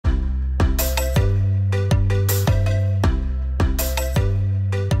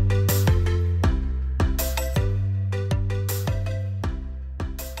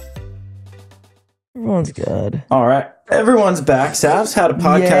Everyone's good. All right. Everyone's back. Sav's had a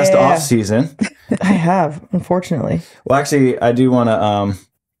podcast off season. I have, unfortunately. Well, actually, I do want to.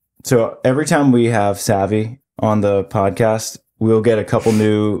 So every time we have Savvy on the podcast, we'll get a couple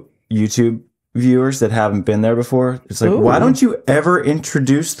new YouTube viewers that haven't been there before. It's like, why don't you ever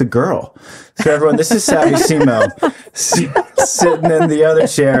introduce the girl? So everyone, this is Savvy Simo sitting in the other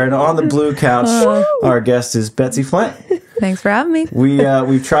chair, and on the blue couch, our guest is Betsi Flint. Thanks for having me.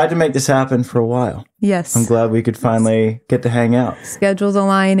 We've tried to make this happen for a while. Yes. I'm glad we could finally get to hang out. Schedule's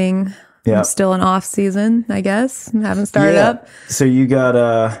aligning. Yeah. I'm still in off season, I guess. I haven't started up. So you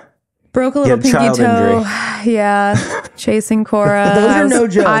got broke a little pinky child toe. Injury. Yeah. Chasing Cora. Those are no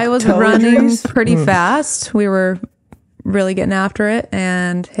joke. I was Toe running injuries? pretty fast. We were really getting after it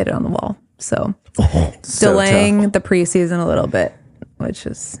and hit it on the wall. So delaying the preseason a little bit, which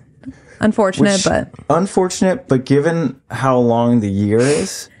is unfortunate, but given how long the year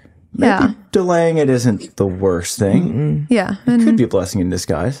is, maybe delaying it isn't the worst thing. Yeah. It could be a blessing in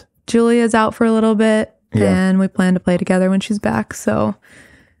disguise. Julia's out for a little bit, and we plan to play together when she's back. So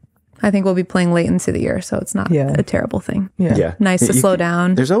I think we'll be playing late into the year, so it's not a terrible thing. Yeah. Nice to slow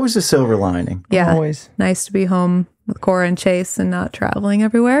down. There's always a silver lining. Yeah. Always. Nice to be home with Cora and Chase and not traveling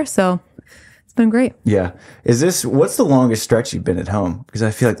everywhere. So it's been great. Yeah. What's the longest stretch you've been at home? Because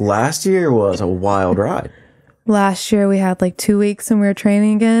I feel like last year was a wild ride. Last year we had like 2 weeks and we were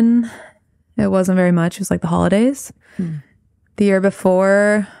training again. It wasn't very much. It was like the holidays. The year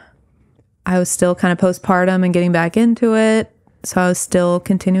before, I was still kind of postpartum and getting back into it. So I was still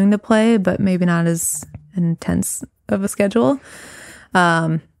continuing to play, but maybe not as intense of a schedule.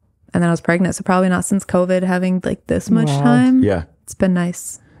 And then I was pregnant. So probably not since COVID having like this much time. Yeah. It's been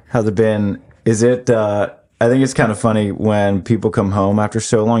nice. How's it been? Is it, I think it's kind of funny when people come home after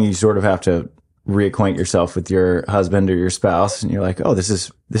so long, you sort of have to reacquaint yourself with your husband or your spouse. And you're like, oh, this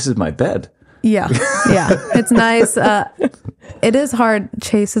is my bed. Yeah. Yeah. It's nice. It is hard.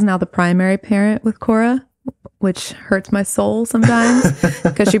 Chase is now the primary parent with Cora, which hurts my soul sometimes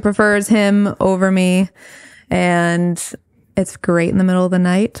because she prefers him over me. And it's great in the middle of the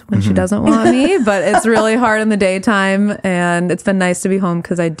night when she doesn't want me, but it's really hard in the daytime. And it's been nice to be home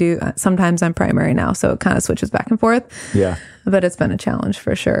because sometimes I'm primary now. So it kind of switches back and forth. Yeah. But it's been a challenge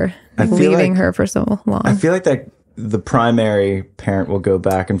for sure. Leaving her for so long. I feel like that the primary parent will go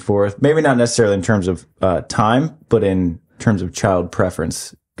back and forth, maybe not necessarily in terms of time, but in terms of child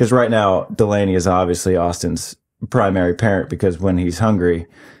preference. Because right now, Delaney is obviously Austin's primary parent because when he's hungry,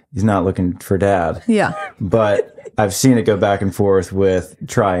 he's not looking for dad. Yeah. But I've seen it go back and forth with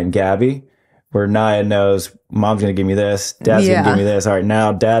Try and Gabby, where Naya knows mom's going to give me this, dad's going to give me this. All right,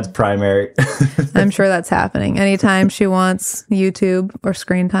 now dad's primary. I'm sure that's happening. Anytime she wants YouTube or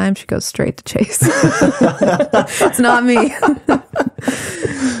screen time, she goes straight to Chase. It's not me.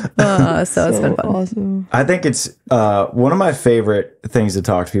 So it's been fun. Awesome. I think it's one of my favorite things to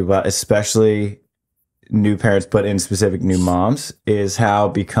talk to people about, especially new parents, but in specific new moms, is how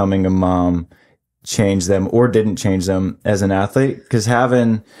becoming a mom changed them or didn't change them as an athlete. Because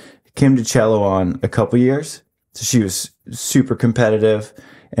having Kim DiCello on a couple years, so she was super competitive,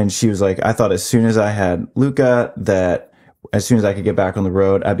 and she was like, I thought as soon as I had Luca, that as soon as I could get back on the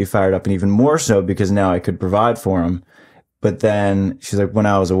road, I'd be fired up, and even more so because now I could provide for him. But then she's like, when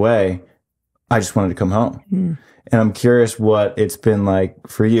I was away, I just wanted to come home. And I'm curious what it's been like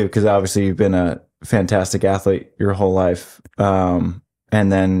for you, because obviously you've been a fantastic athlete your whole life. And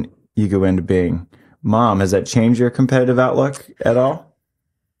then you go into being mom. Has that changed your competitive outlook at all?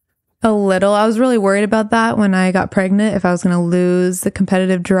 A little. I was really worried about that when I got pregnant, if I was going to lose the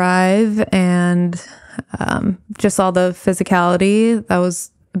competitive drive and just all the physicality. That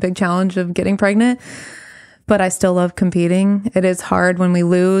was a big challenge of getting pregnant. But I still love competing. It is hard when we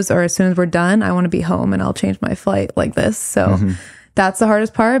lose, or as soon as we're done, I want to be home and I'll change my flight like this. So that's the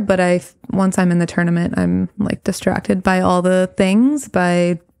hardest part. But once I'm in the tournament, I'm like distracted by all the things,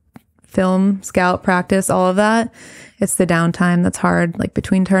 by film, scout, practice, all of that. It's the downtime that's hard, like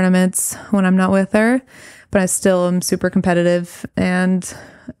between tournaments when I'm not with her. But I still am super competitive, and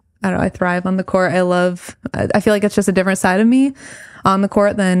I don't know, I thrive on the court. I feel like it's just a different side of me on the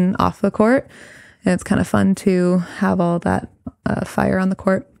court than off the court. And it's kind of fun to have all that fire on the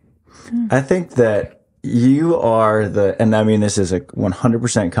court. I think that you are and I mean, this is a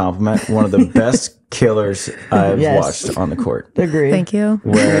 100% compliment, one of the best killers I've watched on the court. Agree. Thank you.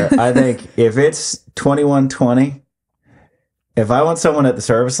 Where I think if it's 21-20, if I want someone at the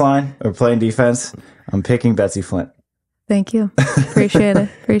service line or playing defense, I'm picking Betsi Flint. Thank you. Appreciate it.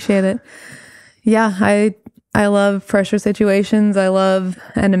 Appreciate it. Yeah, I love pressure situations. I love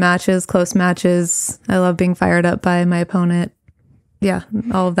end of matches, close matches. I love being fired up by my opponent. yeah,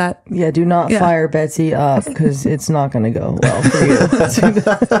 all of that. Yeah, do not fire Betsi up because it's not going to go well for you.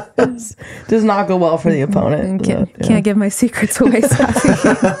 Does not go well for the opponent. Can't give my secrets away,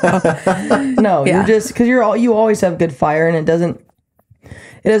 Sassy. No, you're just because you always have good fire, and it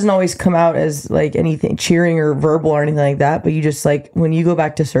doesn't always come out as like anything cheering or verbal or anything like that. But you just like when you go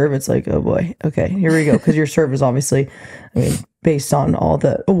back to serve, it's like, oh boy, okay, here we go. Because your serve is obviously, I mean, based on all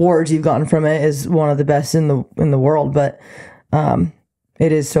the awards you've gotten from it, is one of the best in the world. But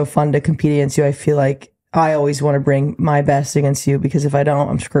it is so fun to compete against you. I feel like I always want to bring my best against you because if I don't,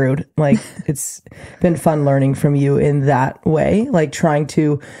 I'm screwed. Like it's been fun learning from you in that way, like trying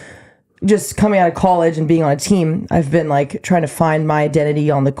to just coming out of college and being on a team. I've been like trying to find my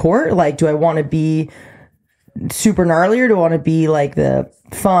identity on the court. Like, do I want to be super gnarly or do I want to be like the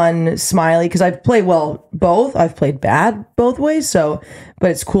fun, smiley? Because I play well both. I've played bad both ways. So,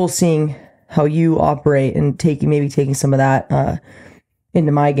 but it's cool seeing how you operate and taking some of that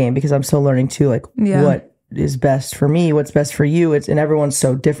into my game because I'm still learning too, like what is best for me, what's best for you. And everyone's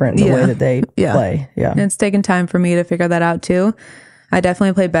so different in the way that they play. Yeah. And it's taken time for me to figure that out too. I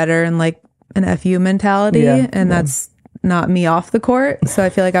definitely play better in like an FU mentality and that's not me off the court. So I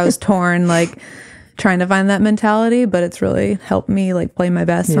feel like I was torn, like trying to find that mentality, but it's really helped me like play my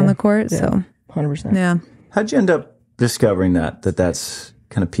best on the court. So 100%. Yeah. How'd you end up discovering that's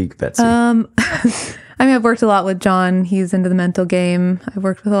kind of peak Betsi? I mean, I've worked a lot with John. He's into the mental game. I've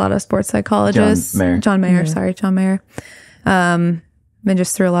worked with a lot of sports psychologists. John Mayer. And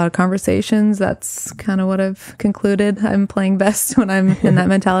just through a lot of conversations, that's kind of what I've concluded. I'm playing best when I'm in that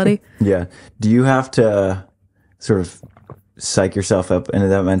mentality. Yeah. Do you have to sort of psych yourself up into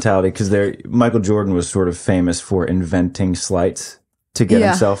that mentality? Because Michael Jordan was sort of famous for inventing slights to get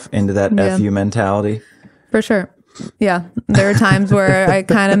himself into that FU mentality. For sure. Yeah. There are times where I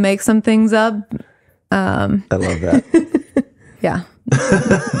kind of make some things up. I love that. Yeah.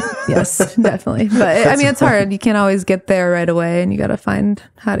 Yes, definitely. But I mean, it's hard. You can't always get there right away and you got to find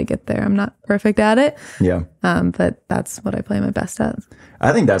how to get there. I'm not perfect at it. Yeah. But that's what I play my best at.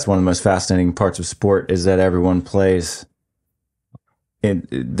 I think that's one of the most fascinating parts of sport is that everyone plays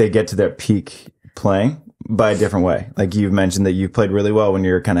they get to their peak playing by a different way. Like you mentioned that you played really well when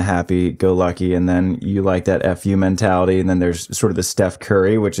you're kind of happy go lucky and then you like that FU mentality and then there's sort of the Steph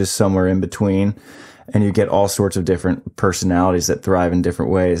Curry, which is somewhere in between. And you get all sorts of different personalities that thrive in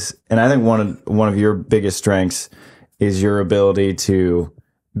different ways. And I think one of your biggest strengths is your ability to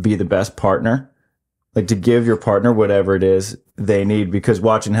be the best partner, like to give your partner whatever it is they need. Because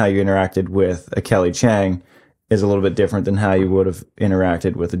watching how you interacted with a Kelly Chang is a little bit different than how you would have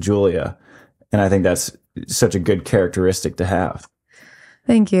interacted with a Julia. And I think that's such a good characteristic to have.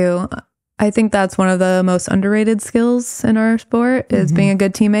 Thank you. I think that's one of the most underrated skills in our sport is being a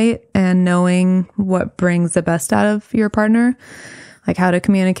good teammate and knowing what brings the best out of your partner, like how to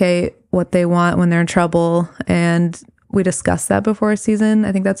communicate what they want when they're in trouble. And we discuss that before a season.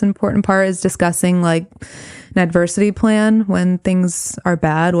 I think that's an important part is discussing like an adversity plan when things are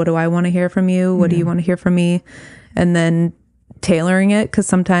bad. What do I want to hear from you? What do you want to hear from me? And then tailoring it because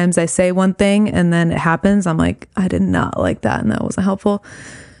sometimes I say one thing and then it happens. I'm like, I did not like that and that wasn't helpful.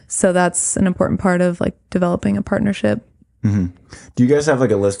 So that's an important part of like developing a partnership. Mm-hmm. Do you guys have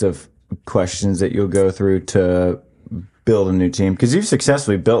like a list of questions that you'll go through to build a new team? Because you've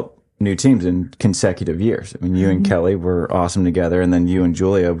successfully built new teams in consecutive years. I mean, you and Kelly were awesome together, and then you and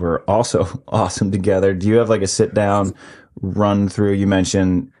Julia were also awesome together. Do you have like a sit down run through? You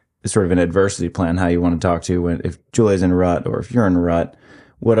mentioned sort of an adversity plan, how you want to talk to if Julia's in a rut or if you're in a rut.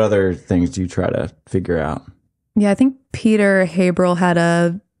 What other things do you try to figure out? Yeah, I think Peter Haberl had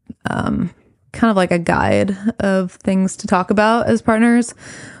a kind of like a guide of things to talk about as partners.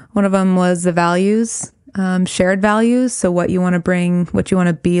 One of them was the values, shared values. So what you want to bring, what you want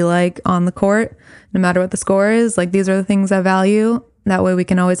to be like on the court, no matter what the score is. Like these are the things I value. That way we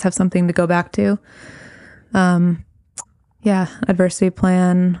can always have something to go back to. Adversity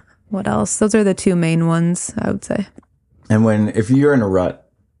plan. What else? Those are the two main ones, I would say. And if you're in a rut,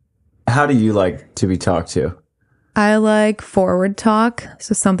 how do you like to be talked to? I like forward talk.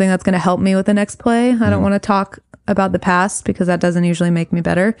 So something that's going to help me with the next play. I don't want to talk about the past because that doesn't usually make me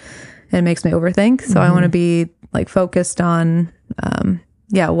better. It makes me overthink. So I want to be like focused on,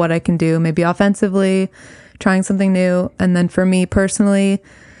 what I can do, maybe offensively, trying something new. And then for me personally,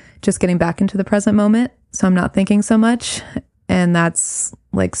 just getting back into the present moment. So I'm not thinking so much. And that's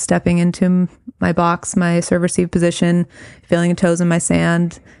like stepping into my box, my serve receive position, feeling toes in my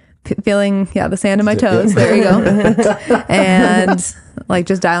sand, feeling the sand in my toes. There you go. And like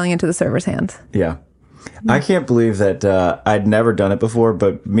just dialing into the server's hand. Yeah. I can't believe that I'd never done it before,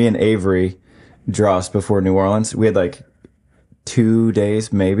 but me and Avery Dross before New Orleans, we had like 2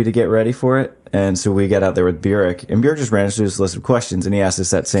 days maybe to get ready for it. And so we got out there with Burek, and Burek just ran us through this list of questions, and he asked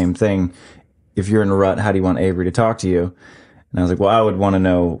us that same thing. If you're in a rut, how do you want Avery to talk to you? And I was like, well, I would want to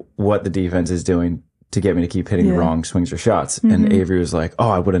know what the defense is doing to get me to keep hitting the wrong swings or shots. And Avery was like, oh,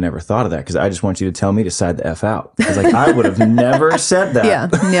 I would have never thought of that because I just want you to tell me to side the F out. I was like, I would have never said that.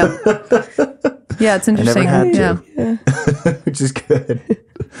 Yeah, it's interesting. I never had to, which is good.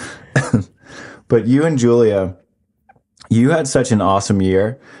 But you and Julia, you had such an awesome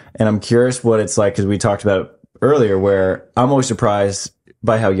year. And I'm curious what it's like, because we talked about it earlier, where I'm always surprised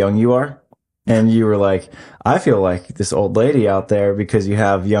by how young you are. And you were like, I feel like this old lady out there because you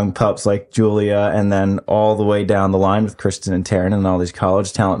have young pups like Julia and then all the way down the line with Kristen and Taryn and all these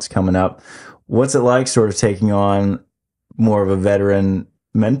college talents coming up. What's it like sort of taking on more of a veteran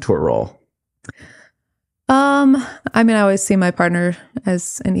mentor role? I mean, I always see my partner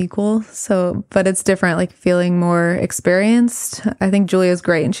as an equal, but it's different, like feeling more experienced. I think Julia's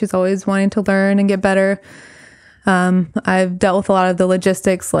great and she's always wanting to learn and get better. I've dealt with a lot of the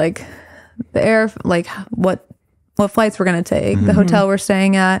logistics, like the air, like what flights we're going to take, the hotel we're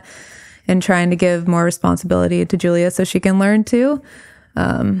staying at, and trying to give more responsibility to Julia so she can learn too.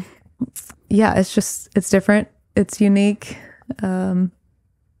 It's different. It's unique. I'm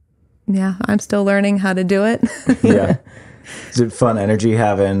still learning how to do it. Yeah. Is it fun energy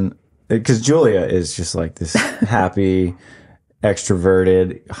having, because Julia is just like this happy,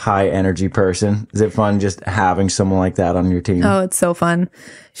 extroverted, high energy person. Is it fun just having someone like that on your team? Oh, it's so fun.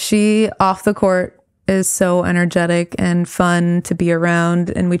 She off the court is so energetic and fun to be around,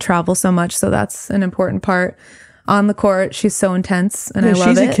 and we travel so much, so that's an important part. On the court, she's so intense, and I love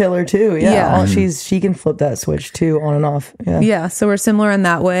it. She's a killer too. Yeah, she can flip that switch too, on and off. Yeah. So we're similar in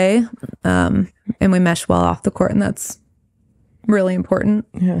that way, and we mesh well off the court, and that's really important.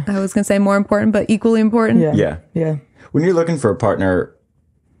 Yeah, I was gonna say more important, but equally important. Yeah. When you're looking for a partner,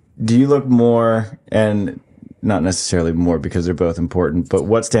 do you look more, and not necessarily more because they're both important, but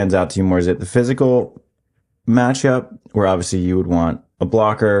what stands out to you more? Is it the physical matchup, where obviously you would want a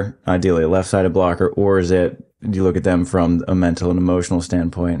blocker, ideally a left-sided blocker, or is it, do you look at them from a mental and emotional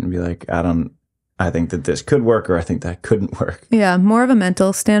standpoint and be like, I think that this could work, or I think that couldn't work? Yeah, more of a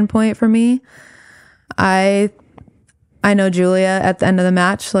mental standpoint for me. I know Julia at the end of the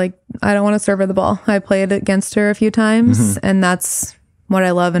match, like, I don't want to serve her the ball. I played against her a few times, and that's what I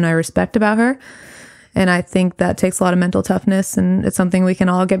love and I respect about her. And I think that takes a lot of mental toughness, and it's something we can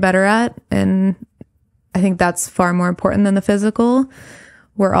all get better at. And I think that's far more important than the physical.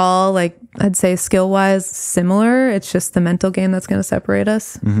 We're all, like, I'd say skill-wise similar. It's just the mental game that's going to separate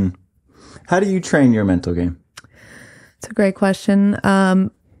us. How do you train your mental game? It's a great question.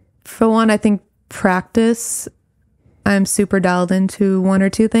 For one, I think practice. I'm super dialed into one or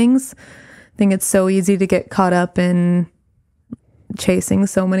two things. I think it's so easy to get caught up in chasing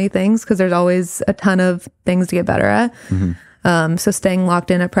so many things because there's always a ton of things to get better at. So staying locked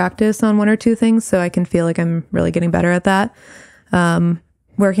in at practice on one or two things so I can feel like I'm really getting better at that.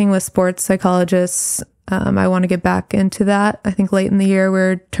 Working with sports psychologists, I want to get back into that. I think late in the year,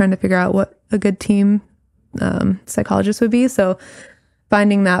 we're trying to figure out what a good team psychologist would be. So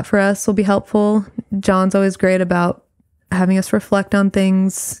finding that for us will be helpful. John's always great about having us reflect on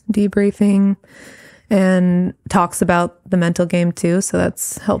things, debriefing, and talks about the mental game too. So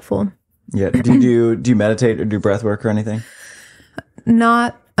that's helpful. Yeah. Do you meditate or do breath work or anything?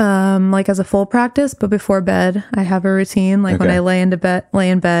 Not like as a full practice, but before bed, I have a routine. Like when I lay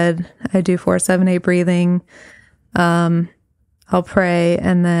in bed, I do 4-7-8 breathing. I'll pray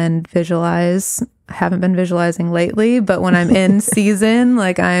and then visualize. I haven't been visualizing lately, but when I'm in season,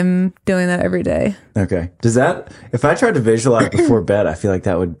 like I'm doing that every day. Okay. If I tried to visualize before bed, I feel like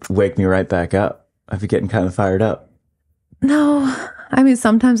that would wake me right back up. I'd be getting kind of fired up. No, I mean,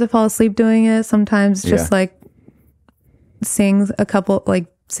 sometimes I fall asleep doing it. Sometimes just like seeing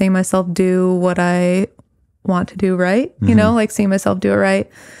myself do what I want to do right. You know, like seeing myself do it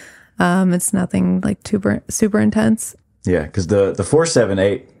right. It's nothing like super intense. Yeah. Cause the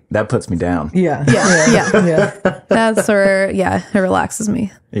 4-7-8, that puts me down. Yeah. That's where, it relaxes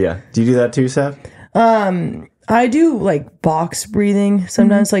me. Yeah. Do you do that too, Seth? I do like box breathing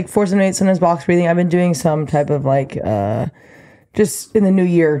sometimes, like 4-7-8, sometimes box breathing. I've been doing some type of like, just in the new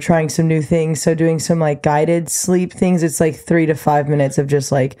year, trying some new things. So doing some like guided sleep things. It's like 3 to 5 minutes of just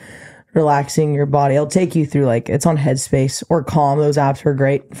like relaxing your body. It'll take you through it's on Headspace or Calm. Those apps are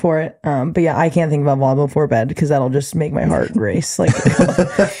great for it. But yeah, I can't think about volleyball before bed because that'll just make my heart race. Like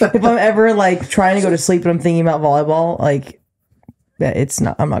if I'm ever like trying to go to sleep but I'm thinking about volleyball, I'm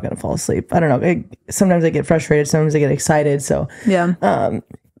not going to fall asleep. I don't know. Sometimes I get frustrated. Sometimes I get excited. So yeah.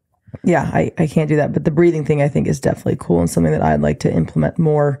 yeah, I can't do that. But the breathing thing I think is definitely cool and something that I'd like to implement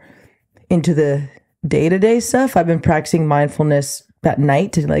more into the day-to-day stuff. I've been practicing mindfulness at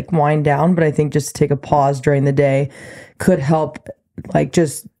night to like wind down, but I think just to take a pause during the day could help like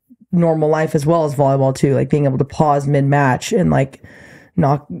just normal life as well as volleyball too. Like being able to pause mid-match and like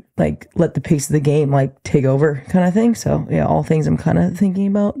not like let the pace of the game like take over kind of thing. So yeah, all things I'm kind of thinking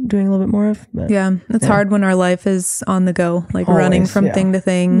about doing a little bit more of. But, yeah, it's hard when our life is on the go, like always, running from thing to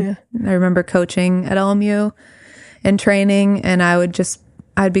thing. Yeah. I remember coaching at LMU and training, and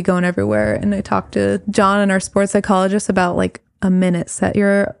I'd be going everywhere. And I talked to John and our sports psychologist about like a minute, set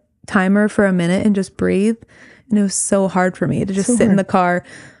your timer for a minute and just breathe. And it was so hard for me to just sit in the car.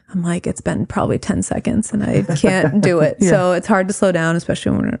 I'm like, it's been probably 10 seconds and I can't do it. So it's hard to slow down,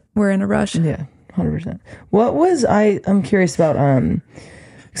 especially when we're in a rush. Yeah, 100%. What was, I'm curious about,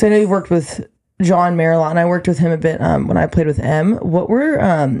 because I know you worked with John Marilot, and I worked with him a bit when I played with M. What were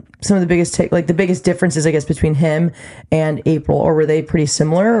some of the biggest the biggest differences, I guess, between him and April? Or were they pretty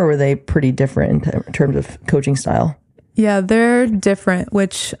similar, or were they pretty different in terms of coaching style? Yeah, they're different,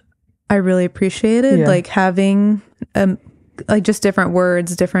 which I really appreciated. Yeah. Like having like just different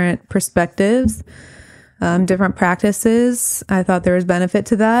words, different perspectives, different practices. I thought there was benefit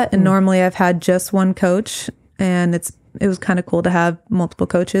to that. And normally I've had just one coach, and it was kind of cool to have multiple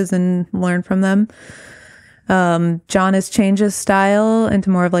coaches and learn from them. John has changed his style into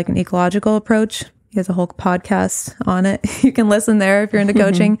more of like an ecological approach. He has a whole podcast on it. You can listen there if you're into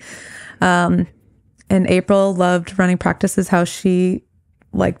coaching. And April loved running practices how she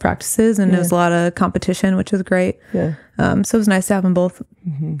liked practices, and there was a lot of competition, which was great. Yeah. So it was nice to have them both.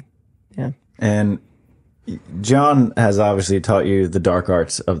 Mm-hmm. Yeah. And John has obviously taught you the dark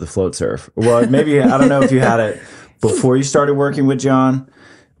arts of the float serve. Well, maybe, I don't know if you had it before you started working with John,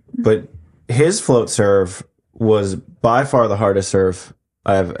 but his float serve was by far the hardest serve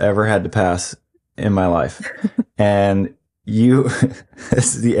I've ever had to pass in my life. And you,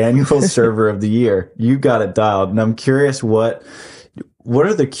 as the annual server of the year, you got it dialed. And I'm curious what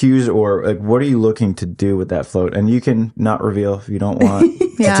are the cues, or like what are you looking to do with that float? And you can not reveal if you don't want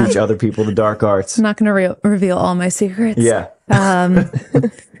to teach other people the dark arts. I'm not going to reveal all my secrets. Yeah. I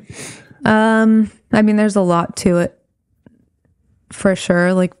mean, there's a lot to it for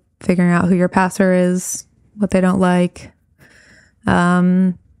sure. Like figuring out who your passer is, what they don't like.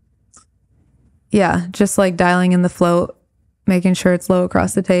 Yeah, just like dialing in the float, making sure it's low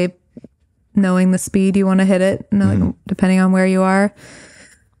across the tape, knowing the speed you want to hit it, knowing, depending on where you are.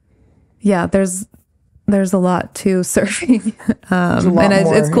 Yeah, there's a lot to surfing. And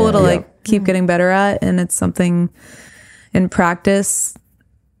it's cool to like keep getting better at. And it's something in practice.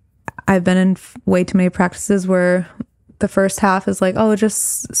 I've been in way too many practices where the first half is like, oh,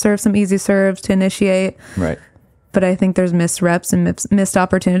 just serve some easy serves to initiate. Right. But I think there's missed reps and missed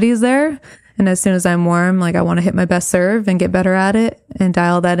opportunities there. And as soon as I'm warm, like I want to hit my best serve and get better at it and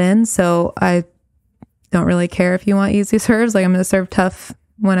dial that in. So I don't really care if you want easy serves. Like I'm going to serve tough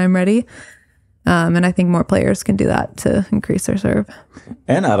when I'm ready. And I think more players can do that to increase their serve.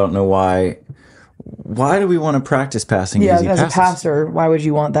 And I don't know why do we want to practice passing easy passes? As a passer, why would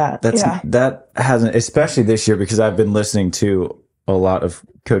you want that? That hasn't, especially this year, because I've been listening to a lot of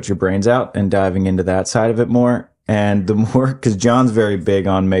Coach Your Brains Out and diving into that side of it more. And the more, because John's very big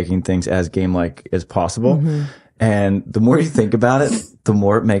on making things as game-like as possible. Mm-hmm. And the more you think about it, the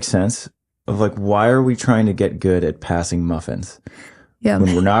more it makes sense of like, why are we trying to get good at passing muffins? Yeah.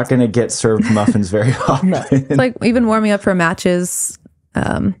 When we're not going to get served muffins very often. It's like even warming up for matches.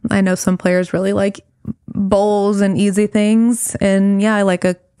 I know some players really like bowls and easy things. And yeah, I like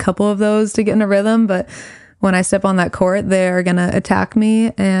a couple of those to get in a rhythm. But when I step on that court, they're going to attack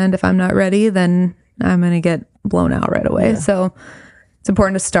me. And if I'm not ready, then I'm going to get blown out right away. Yeah. So it's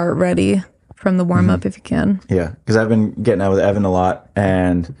important to start ready from the warm up if you can. Yeah. Because I've been getting out with Evan a lot.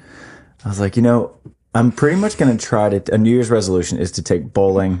 And I was like, I'm pretty much going to try a New Year's resolution is to take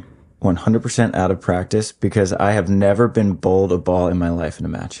bowling 100% out of practice, because I have never been bowled a ball in my life in a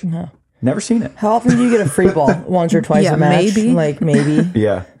match. No. Never seen it. How often do you get a free ball? Once or twice a match? Maybe. Like maybe.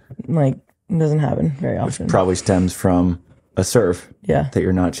 Yeah. Like it doesn't happen very often. Which probably stems from a serve. Yeah. That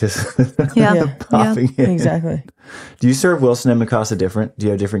you're not just popping in. Exactly. Do you serve Wilson and Mikasa different? Do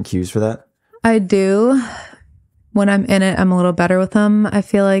you have different cues for that? I do. When I'm in it, I'm a little better with them. I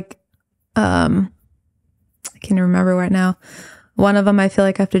feel like, I can't remember right now. One of them, I feel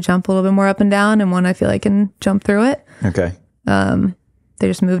like I have to jump a little bit more up and down, and one I feel I can jump through it. Okay. They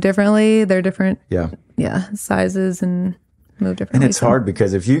just move differently. They're different. Yeah. Sizes and move differently. And it's hard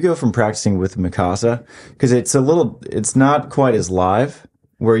because if you go from practicing with Mikasa, because it's not quite as live,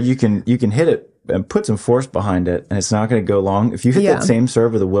 where you can hit it and put some force behind it, and it's not going to go long. If you hit that same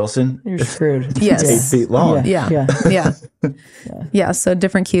serve with a Wilson, you're screwed. Yes. It's 8 feet long. Yeah. So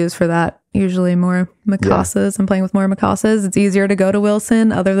different cues for that. Usually more Mikases. I'm playing with more Mikases. It's easier to go to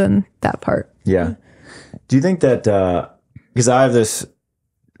Wilson other than that part. Yeah. Do you think that, because I have this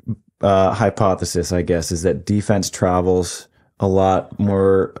hypothesis, I guess, is that defense travels a lot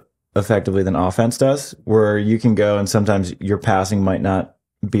more effectively than offense does, where you can go and sometimes your passing might not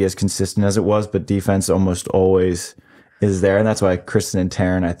be as consistent as it was, but defense almost always is there. And that's why Kristen and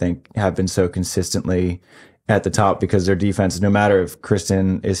Taryn, I think, have been so consistently at the top, because their defense, no matter if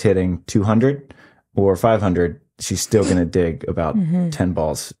Kristen is hitting 200 or 500, she's still going to dig about 10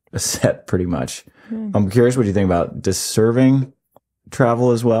 balls a set pretty much. I'm curious what you think about, does serving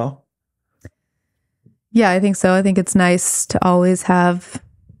travel as well? Yeah, I think so. I think it's nice to always have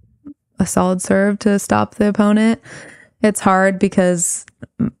a solid serve to stop the opponent. It's hard because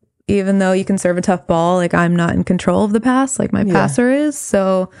even though you can serve a tough ball, like I'm not in control of the pass, like my passer is.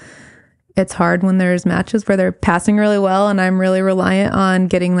 So it's hard when there's matches where they're passing really well and I'm really reliant on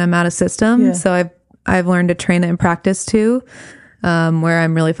getting them out of system. Yeah. So I've learned to train it in practice too, where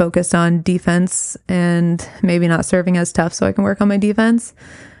I'm really focused on defense and maybe not serving as tough so I can work on my defense.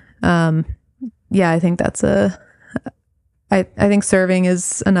 I think that's I think serving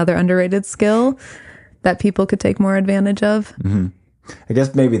is another underrated skill that people could take more advantage of. Mm-hmm. I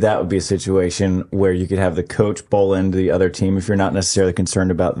guess maybe that would be a situation where you could have the coach bowl into the other team if you're not necessarily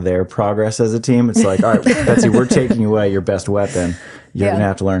concerned about their progress as a team. It's like, all right, Betsy, we're taking away your best weapon. You're going to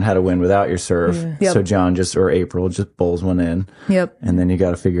have to learn how to win without your serve. Yeah. Yep. So John or April just bowls one in. Yep. And then you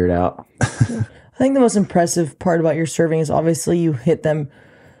got to figure it out. I think the most impressive part about your serving is obviously you hit them,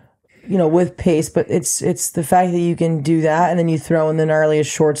 with pace, but it's the fact that you can do that and then you throw in the gnarliest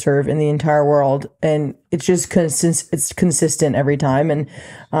short serve in the entire world, and it's just it's consistent every time. And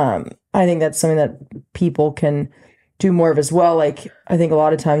I think that's something that people can do more of as well. Like I think a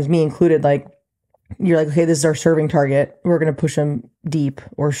lot of times, me included, like you're like, okay, this is our serving target, we're going to push them deep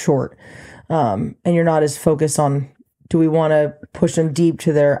or short, and you're not as focused on, do we want to push them deep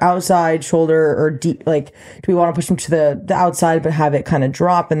to their outside shoulder or deep, like, do we want to push them to the outside but have it kind of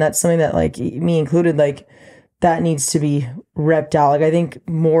drop? And that's something that, like, me included, like, that needs to be repped out. Like, I think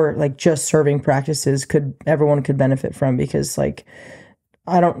more like just serving practices everyone could benefit from, because like,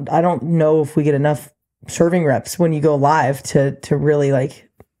 I don't know if we get enough serving reps when you go live to really like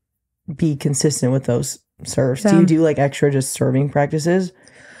be consistent with those serves. Yeah. Do you do like extra just serving practices?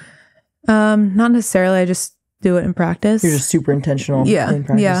 Not necessarily. I just do it in practice. You're just super intentional. Yeah. In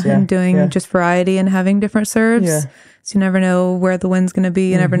practice. Yeah. And doing just variety and having different serves. Yeah. So you never know where the wind's going to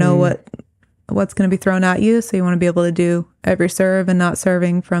be. You never know what's going to be thrown at you. So you want to be able to do every serve and not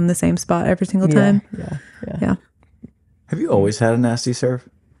serving from the same spot every single time. Yeah. Have you always had a nasty serve?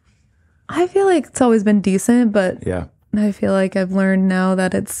 I feel like it's always been decent, but I feel like I've learned now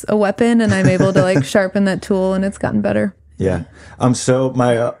that it's a weapon and I'm able to like sharpen that tool, and it's gotten better. Yeah. So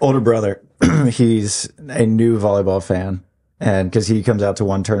my older brother, he's a new volleyball fan, and because he comes out to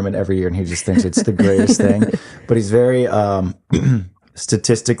one tournament every year and he just thinks it's the greatest thing, but he's very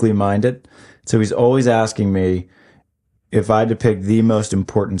statistically minded. So he's always asking me if I had to pick the most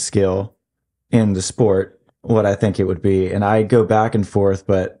important skill in the sport, what I think it would be. And I go back and forth,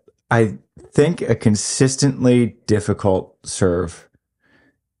 but I think a consistently difficult serve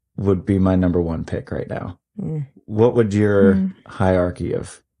would be my number one pick right now. What would your hierarchy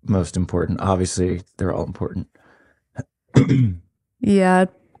of most important? Obviously, they're all important. Yeah, I'd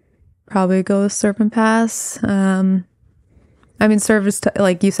probably go with serve and pass. I mean, serve is,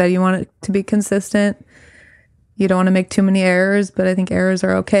 like you said, you want it to be consistent. You don't want to make too many errors, but I think errors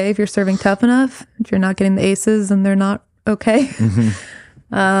are okay if you're serving tough enough. If you're not getting the aces, then they're not okay.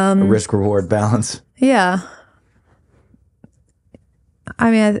 A risk-reward balance. Yeah.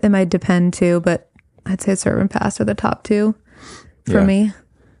 I mean, it might depend too, but I'd say serve and pass are the top two for me.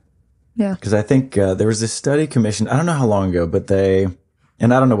 Yeah. Because I think there was this study commissioned, I don't know how long ago, but and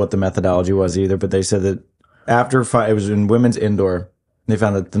I don't know what the methodology was either, but they said that after it was in women's indoor, they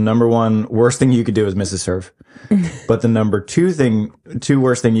found that the number one worst thing you could do is miss a serve. But the number two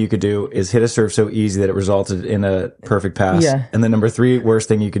worst thing you could do is hit a serve so easy that it resulted in a perfect pass. Yeah. And the number three worst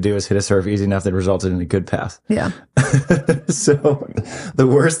thing you could do is hit a serve easy enough that it resulted in a good pass. Yeah. So the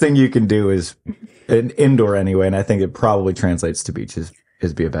worst thing you can do is an indoor anyway, and I think it probably translates to beach is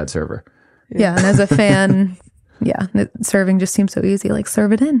be a bad server. Yeah, and as a fan, serving just seems so easy. Like,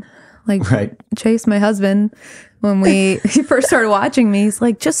 serve it in. Like, Chase, my husband, when he first started watching me, he's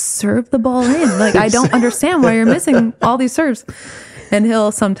like, just serve the ball in. Like, I don't understand why you're missing all these serves. And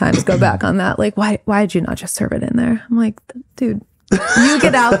he'll sometimes go back on that. Like, why did you not just serve it in there? I'm like, dude, You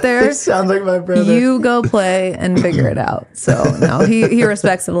get out there. It sounds like my brother. You go play and figure it out. So no, he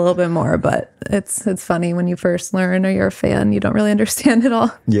respects it a little bit more, but it's funny when you first learn or you're a fan, you don't really understand it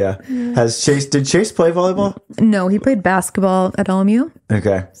all. Yeah. Did Chase play volleyball? No, he played basketball at LMU.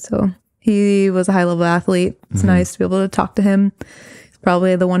 Okay. So he was a high level athlete. It's nice to be able to talk to him. He's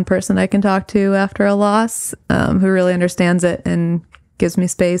probably the one person I can talk to after a loss, who really understands it and gives me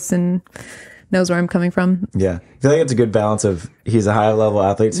space and knows where I'm coming from. Yeah. I feel like it's a good balance of he's a high level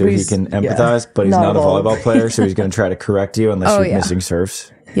athlete so he can empathize, but he's not not a a volleyball volleyball player, so he's going to try to correct you unless you're missing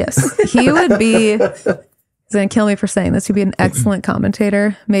serves. Yes. He would be, he's going to kill me for saying this. He'd be an excellent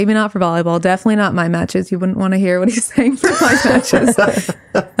commentator. Maybe not for volleyball. Definitely not my matches. You wouldn't want to hear what he's saying for my matches.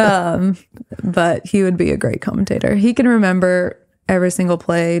 But he would be a great commentator. He can remember every single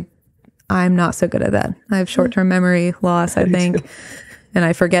play. I'm not so good at that. I have short-term memory loss, I think. And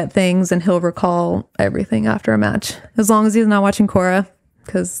I forget things, and he'll recall everything after a match. As long as he's not watching Cora,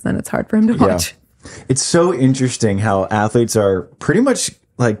 because then it's hard for him to watch. It's so interesting how athletes are pretty much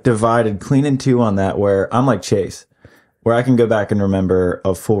like divided clean in two on that, where I'm like Chase, where I can go back and remember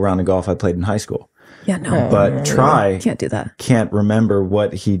a full round of golf I played in high school. Yeah, no. But Can't do that. Can't remember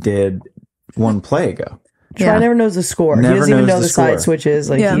what he did one play ago. Try never knows the score. Never He doesn't even knows know the the side score. switches.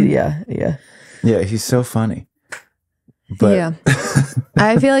 Like, Yeah, he's so funny. But Yeah.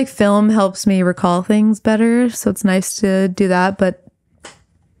 I feel like film helps me recall things better. So it's nice to do that. But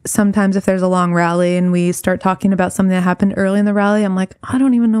sometimes if there's a long rally and we start talking about something that happened early in the rally, I'm like, I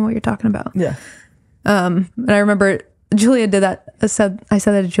don't even know what you're talking about. yeah. And I remember Julia did that. I said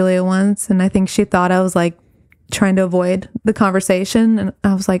that to Julia once, and I think she thought I was like trying to avoid the conversation. And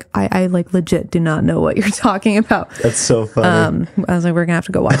I was like, I like legit do not know what you're talking about. that's so funny. I was like, we're gonna have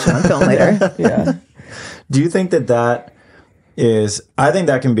to go watch it on film later. Yeah. Do you think that is, I think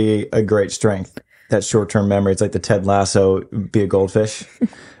that can be a great strength, that short-term memory. It's like the Ted Lasso, be a goldfish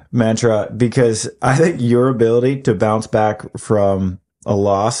mantra, because I think your ability to bounce back from a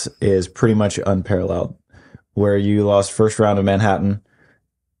loss is pretty much unparalleled, where you lost first round of Manhattan,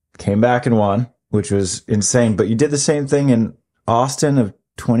 came back and won, which was insane. But you did the same thing in Austin of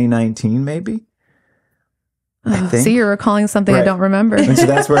 2019, maybe? I think. So you're recalling something I don't remember. And so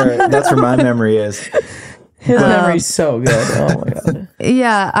that's where my memory is. His memory's so good. Oh my God.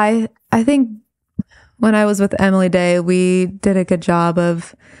 Yeah, I think when I was with Emily Day, we did a good job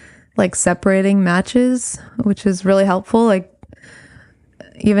of like separating matches, which is really helpful. Like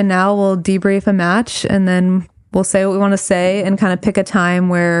even now we'll debrief a match and then we'll say what we want to say and kind of pick a time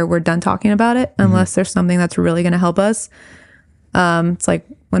where we're done talking about it, unless there's something that's really going to help us. It's like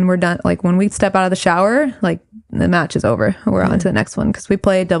when we're done, like when we step out of the shower, like the match is over. We're on to the next one because we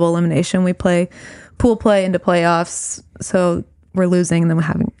play double elimination. We play pool play into playoffs. So we're losing and then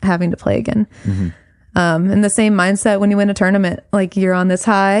we're having to play again. And the same mindset when you win a tournament, like you're on this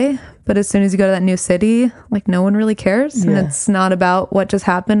high, but as soon as you go to that new city, like no one really cares. And it's not about what just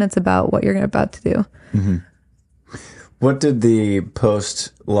happened. It's about what you're about to do. What did the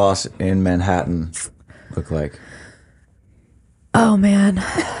post loss in Manhattan look like? Oh man.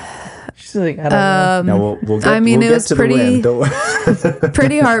 She's like, I don't know. No, we'll get, I mean, we'll it get was to the win. Don't worry.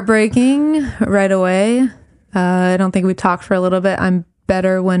 pretty heartbreaking right away. I don't think we talked for a little bit. I'm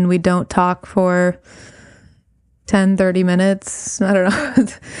better when we don't talk for 10, 30 minutes. I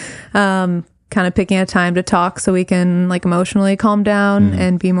don't know. Kind of picking a time to talk so we can like emotionally calm down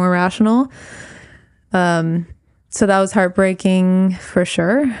and be more rational. So that was heartbreaking for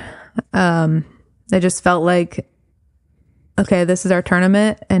sure. I just felt like, okay, this is our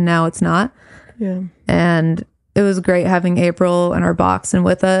tournament and now it's not. Yeah. And it was great having April in our box and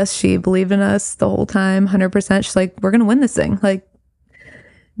with us. She believed in us the whole time, 100%. She's like, we're going to win this thing. Like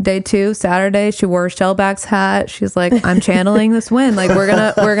day 2, Saturday, she wore a Shellbacks hat. She's like, I'm channeling this win. Like we're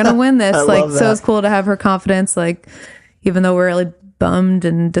going to win this. Like, so it's cool to have her confidence. Like, even though we're really bummed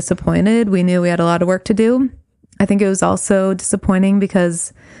and disappointed, we knew we had a lot of work to do. I think it was also disappointing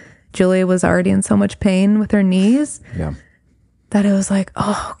because Julia was already in so much pain with her knees. Yeah. That it was like,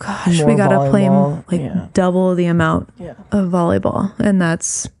 oh gosh, More we got to play volleyball. like double the amount of volleyball. And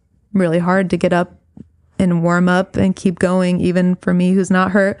that's really hard to get up and warm up and keep going, even for me who's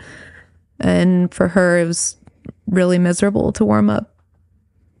not hurt. And for her, it was really miserable to warm up.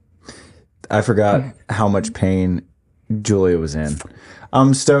 I forgot how much pain Julia was in.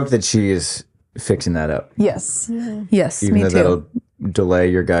 I'm stoked that she is fixing that up. Yes. Yes, Even me though too. that'll delay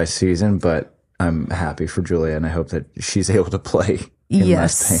your guys' season, but I'm happy for Julia and I hope that she's able to play in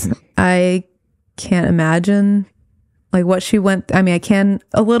less pain. I can't imagine like what she went. I mean, I can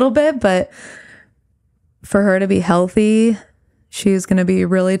a little bit, but for her to be healthy she's going to be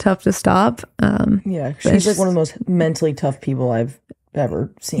really tough to stop. Yeah, she's like one of the most mentally tough people I've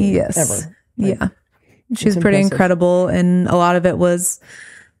ever seen. Yes. Ever. Like, yeah. She's pretty incredible. And a lot of it was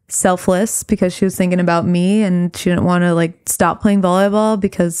selfless because she was thinking about me and she didn't want to like stop playing volleyball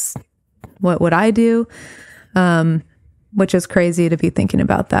because what would I do? Which is crazy to be thinking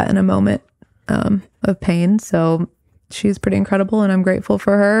about that in a moment of pain. So she's pretty incredible and I'm grateful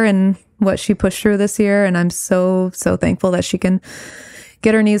for her and what she pushed through this year. And I'm so thankful that she can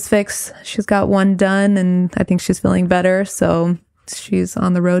get her knees fixed. She's got one done and I think she's feeling better. So she's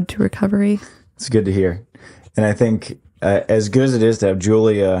on the road to recovery. It's good to hear. And I think as good as it is to have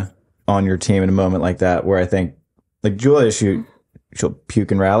Julia on your team in a moment like that, where I think like Julia, she'll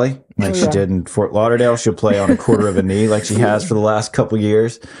puke and rally like she did in Fort Lauderdale. She'll play on a quarter of a knee like she has for the last couple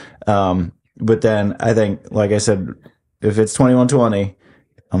years. But then I think, like I said, if it's 21-20,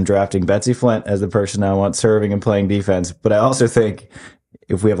 I'm drafting Betsi Flint as the person I want serving and playing defense. But I also think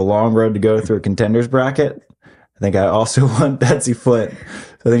if we have a long road to go through a contenders bracket, I think I also want Betsi Flint.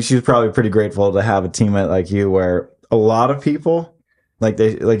 I think she's probably pretty grateful to have a teammate like you where a lot of people, like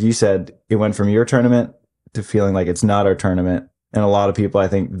you said, it went from your tournament to feeling like it's not our tournament. And a lot of people, I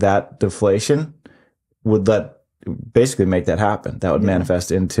think that deflation would basically make that happen. That would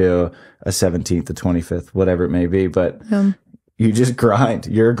manifest into a 17th, a 25th, whatever it may be. But you just grind.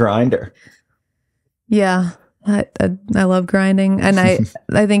 You're a grinder. Yeah. I love grinding. And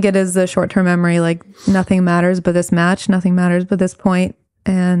I think it is the short-term memory. Like nothing matters but this match. Nothing matters but this point.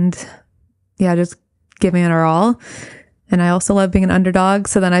 And yeah, just giving it our all. And I also love being an underdog.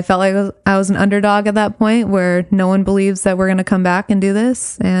 So then I felt like I was an underdog at that point where no one believes that we're going to come back and do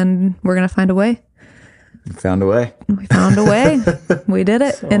this. And we're going to find a way. You found a way. We found a way. We did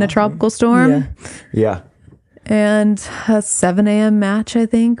it in a tropical storm. Yeah. And a 7 a.m. match, I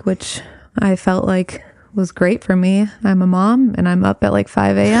think, which I felt like was great for me. I'm a mom and I'm up at like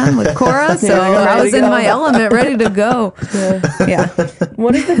 5 a.m. with Cora. So I was in my element, ready to go. Yeah.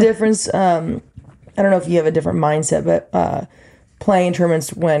 What is the difference? I don't know if you have a different mindset, but playing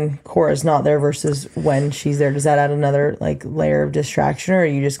tournaments when Cora's not there versus when she's there, does that add another like layer of distraction, or are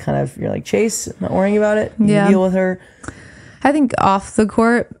you just kind of, you're like, Chase, not worrying about it? You deal with her? I think off the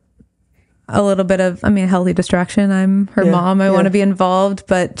court, a little bit of, healthy distraction. I'm her mom. I want to be involved,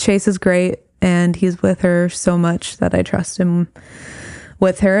 but Chase is great and he's with her so much that I trust him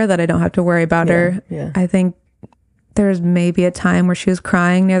with her that I don't have to worry about her. Yeah. I think there's maybe a time where she was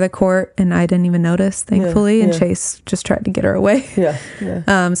crying near the court and I didn't even notice, thankfully, and Chase just tried to get her away.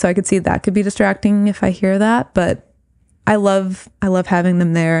 So I could see that could be distracting if I hear that, but I love having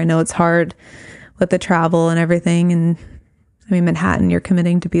them there. I know it's hard with the travel and everything, and Manhattan, you're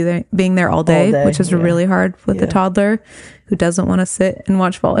committing to being there all day, which is really hard with the toddler who doesn't want to sit and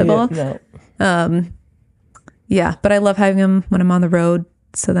watch volleyball. But I love having them when I'm on the road.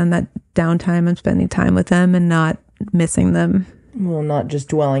 So then that downtime, I'm spending time with them and not missing them. Well, not just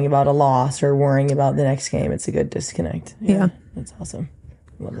dwelling about a loss or worrying about the next game. It's a good disconnect. Yeah. That's awesome.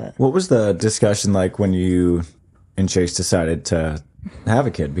 Love that. What was the discussion like when you and Chase decided to have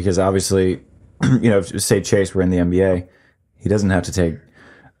a kid? Because obviously, say Chase were in the NBA, he doesn't have to take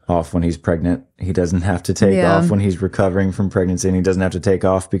off when he's pregnant. He doesn't have to take off when he's recovering from pregnancy, and he doesn't have to take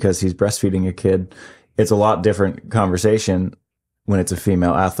off because he's breastfeeding a kid. It's a lot different conversation when it's a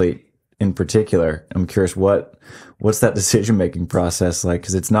female athlete in particular. I'm curious, what's that decision-making process like?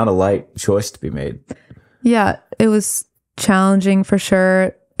 Because it's not a light choice to be made. Yeah, it was challenging for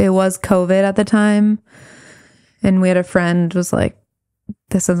sure. It was COVID at the time. And we had a friend was like,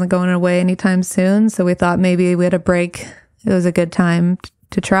 this isn't going away anytime soon. So we thought maybe we had a break. It was a good time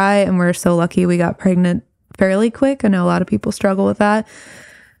to try. And we're so lucky we got pregnant fairly quick. I know a lot of people struggle with that.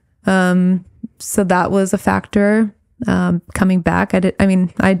 So that was a factor. Coming back,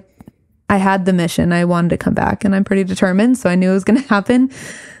 I had the mission. I wanted to come back and I'm pretty determined. So I knew it was going to happen,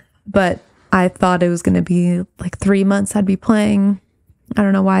 but I thought it was going to be like 3 months I'd be playing. I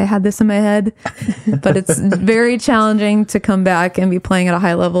don't know why I had this in my head, but it's very challenging to come back and be playing at a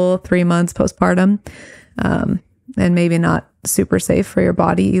high level 3 months postpartum. And maybe not super safe for your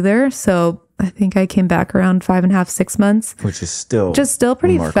body either. So I think I came back around 5.5, 6 months, which is still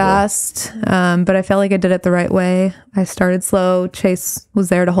pretty remarkable. Fast. But I felt like I did it the right way. I started slow. Chase was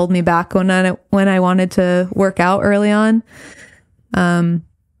there to hold me back when I wanted to work out early on. And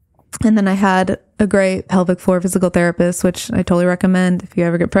then I had a great pelvic floor physical therapist, which I totally recommend if you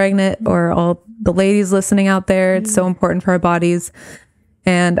ever get pregnant, or all the ladies listening out there. It's so important for our bodies.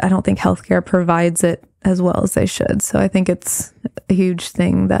 And I don't think healthcare provides it as well as they should. So I think it's a huge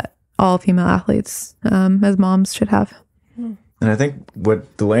thing that all female athletes as moms should have. And I think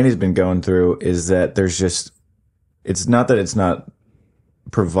what Delaney's been going through is that there's just it's not that it's not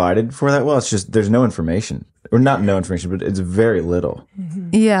provided for that well. It's just there's no information, or not no information, but it's very little.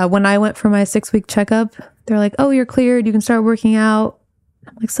 Yeah. When I went for my 6-week checkup, they're like, "Oh, you're cleared. You can start working out."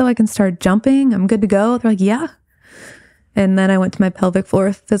 I'm like, "So I can start jumping? I'm good to go?" They're like, "Yeah." And then I went to my pelvic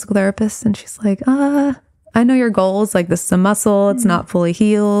floor physical therapist, and she's like, "I know your goals. Like, this is a muscle. It's not fully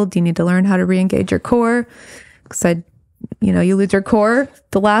healed. You need to learn how to re-engage your core." Because you lose your core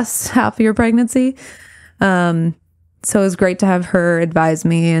the last half of your pregnancy. So it was great to have her advise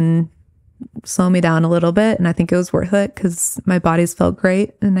me and slow me down a little bit. And I think it was worth it because my body's felt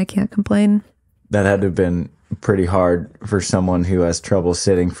great and I can't complain. That had to have been pretty hard for someone who has trouble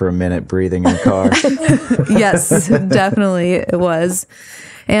sitting for a minute breathing in a car. Yes, definitely it was.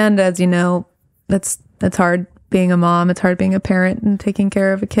 And as you know, that's hard being a mom. It's hard being a parent and taking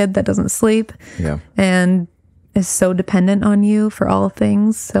care of a kid that doesn't sleep. Yeah. And is so dependent on you for all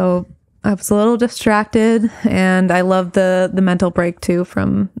things. So I was a little distracted, and I love the mental break too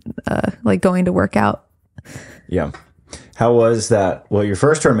from like going to work out. Yeah. How was that? Well, your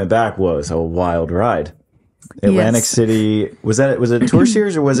first tournament back was a wild ride. Atlantic City, was it a tour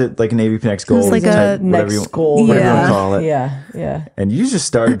series, or was it like a Navy Next Gold? It was like type, a Next Gold, whatever you want to call it. Yeah. And you just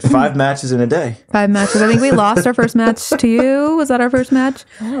started 5 matches in a day. 5 matches. I think we lost our first match to you. Was that our first match?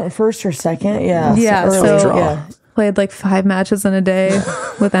 I don't know, first or second. Yeah. Yeah. Early, So yeah. played like 5 matches in a day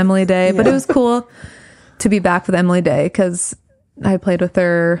with Emily Day, but it was cool to be back with Emily Day because I played with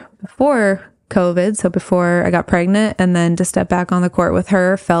her before COVID. So before I got pregnant, and then to step back on the court with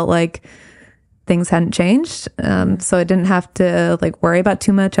her felt like things hadn't changed. So I didn't have to like worry about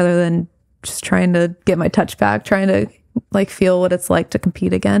too much other than just trying to get my touch back, trying to like feel what it's like to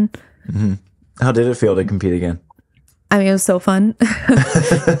compete again. Mm-hmm. How did it feel to compete again? I mean, it was so fun.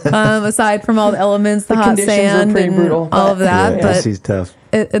 Aside from all the elements, the hot conditions sand were pretty and brutal, all of that, Yeah, but she's tough.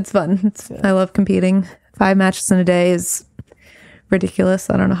 it's fun. I love competing. 5 matches in a day is ridiculous.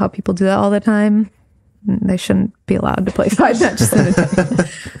 I don't know how people do that all the time. They shouldn't be allowed to play 5 matches in a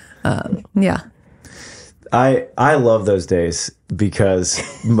day. Yeah. I love those days because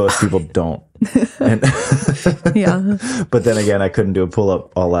most people don't. And Yeah. but then again, I couldn't do a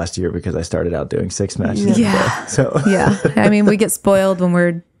pull-up all last year because I started out doing 6 matches. Yeah. So Yeah. I mean, we get spoiled when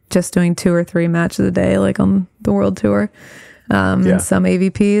we're just doing 2 or 3 matches a day, like on the world tour. And some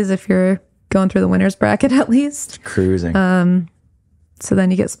AVPs, if you're going through the winner's bracket at least. Cruising. So then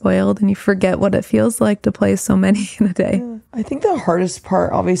you get spoiled and you forget what it feels like to play so many in a day. I think the hardest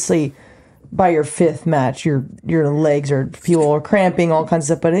part, obviously, by your 5th match, your legs are people are cramping, all kinds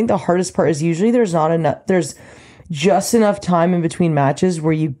of stuff. But I think the hardest part is usually there's just enough time in between matches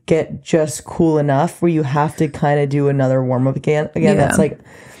where you get just cool enough where you have to kind of do another warm up again. Yeah. That's like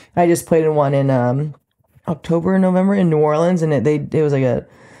I just played in one in October and November in New Orleans, and it was like a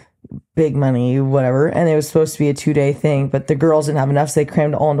big money whatever, and it was supposed to be a 2-day thing, but the girls didn't have enough, so they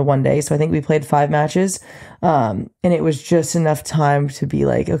crammed it all into one day. So I think we played 5 matches, and it was just enough time to be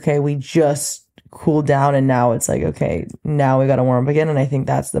like, okay, we just cooled down, and now it's like, okay, now we got to warm up again. And I think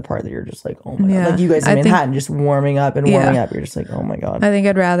that's the part that you're just like, oh my god, like you guys in Manhattan just warming up and warming up, you're just like, oh my god. I think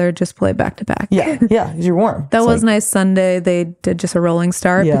I'd rather just play back to back. Yeah, because you're warm. That was nice. Sunday they did just a rolling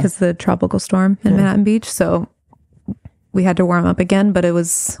start because of the tropical storm in Manhattan Beach, so we had to warm up again, but it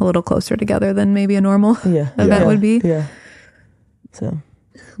was a little closer together than maybe a normal event would be. Yeah. So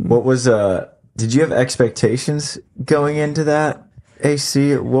what was did you have expectations going into that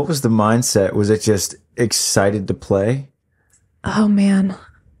AC? What was the mindset? Was it just excited to play? Oh man.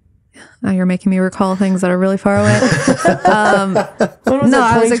 Now you're making me recall things that are really far away.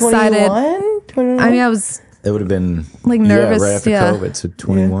 I was excited. I mean, I was It would have been like nervous. right after COVID, so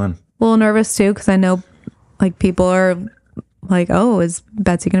 21. A little nervous too, because I know like people are like, oh, is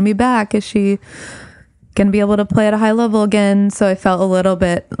Betsi going to be back? Is she going to be able to play at a high level again? So I felt a little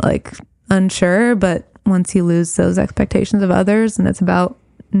bit like unsure, but once you lose those expectations of others and it's about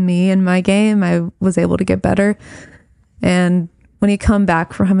me and my game, I was able to get better. And when you come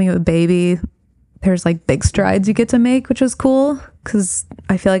back from having a baby, there's like big strides you get to make, which is cool because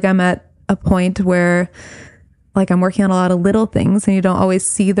I feel like I'm at a point where like I'm working on a lot of little things and you don't always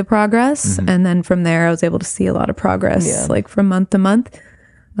see the progress. Mm-hmm. And then from there, I was able to see a lot of progress, like from month to month,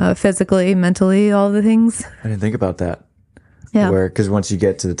 physically, mentally, all the things. I didn't think about that. Yeah. Because once you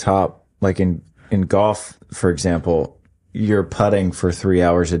get to the top, like in golf, for example, you're putting for 3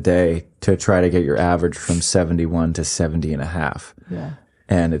 hours a day to try to get your average from 71 to 70 and a half. Yeah.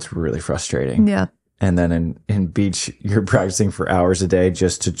 And it's really frustrating. Yeah. And then in beach, you're practicing for hours a day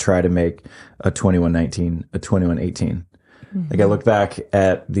just to try to make a 21-19, a 21-18. Mm-hmm. Like I look back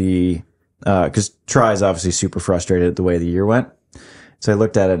at the, because Tri is obviously super frustrated at the way the year went. So I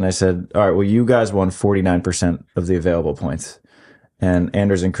looked at it and I said, all right, well, you guys won 49% of the available points. And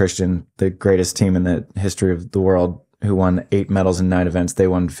Anders and Christian, the greatest team in the history of the world, who won 8 medals in 9 events, they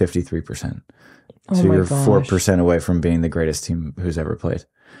won 53%. So you're 4% away from being the greatest team who's ever played.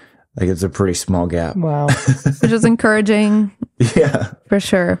 Like, it's a pretty small gap. Wow. Which is encouraging. Yeah. For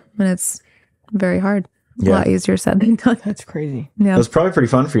sure. And it's very hard. A Yeah. lot easier said than done. That's crazy. Yeah. It was probably pretty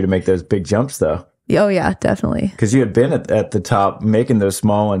fun for you to make those big jumps, though. Oh, yeah, definitely. Because you had been at the top making those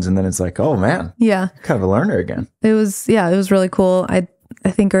small ones, and then it's like, oh, man, Yeah. kind of a learner again. It was really cool. I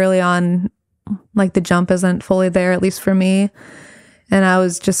think early on, like, the jump isn't fully there, at least for me. And I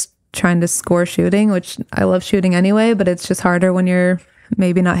was just trying to score shooting, which I love shooting anyway, but it's just harder when you're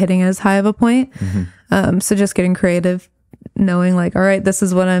maybe not hitting as high of a point. So just getting creative, knowing like, all right, this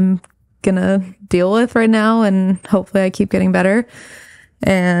is what I'm going to deal with right now. And hopefully I keep getting better.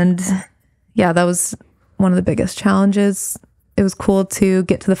 And yeah, that was one of the biggest challenges. It was cool to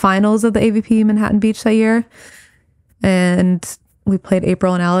get to the finals of the AVP Manhattan Beach that year. And we played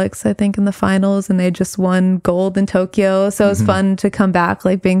April and Alex, I think, in the finals, and they just won gold in Tokyo. So it was fun to come back,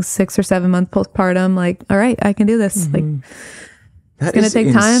 like being 6 or 7 months postpartum, like, all right, I can do this. Like, it's going to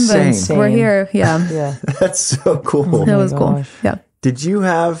take time, but we're here. Yeah. Yeah. That's so cool. It was cool. gosh. Yeah. Did you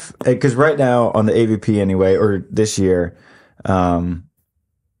have, because right now on the AVP anyway, or this year,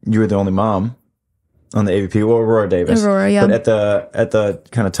 you were the only mom on the AVP, well, Aurora Davis. Aurora, yeah. But at the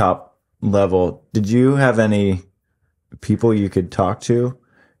kind of top level, did you have any people you could talk to?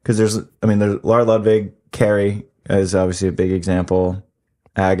 Because there's Laura Ludwig, Carrie is obviously a big example,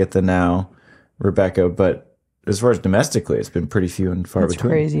 Agatha now, Rebecca, but as far as domestically, it's been pretty few and far That's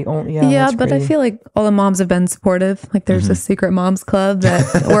between. crazy. Yeah, that's but crazy. I feel like all the moms have been supportive. Like there's a secret moms club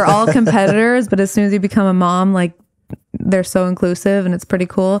that we're all competitors, but as soon as you become a mom, like they're so inclusive and it's pretty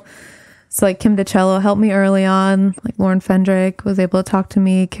cool. So like Kim DiCello helped me early on. Like Lauren Fendrick was able to talk to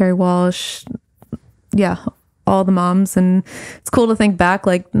me, Carrie Walsh. Yeah, all the moms. And it's cool to think back,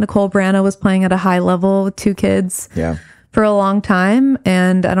 like Nicole Brana was playing at a high level with 2 kids for a long time.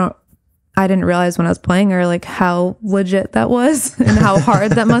 And I didn't realize when I was playing her, like how legit that was and how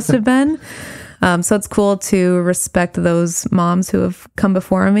hard that must have been. So it's cool to respect those moms who have come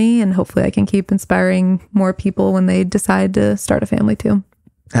before me, and hopefully I can keep inspiring more people when they decide to start a family too.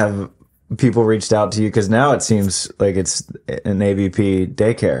 Have people reached out to you? Because now it seems like it's an AVP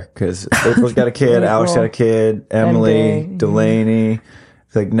daycare, because April's got a kid, Alex got a kid, Emily, Delaney.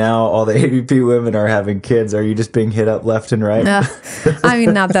 Like now all the AVP women are having kids. Are you just being hit up left and right? I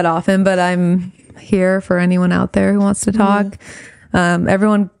mean, not that often, but I'm here for anyone out there who wants to talk.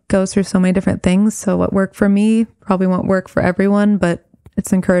 Everyone goes through so many different things. So what worked for me probably won't work for everyone, but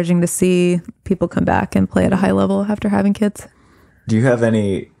it's encouraging to see people come back and play at a high level after having kids. Do you have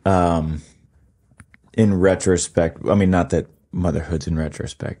any, in retrospect, I mean, not that motherhood's in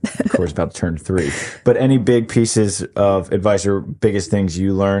retrospect, of course, about to turn 3, but any big pieces of advice or biggest things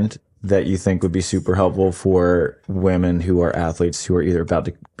you learned that you think would be super helpful for women who are athletes who are either about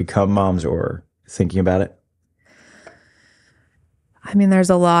to become moms or thinking about it? I mean, there's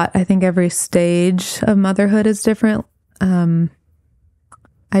a lot. I think every stage of motherhood is different. I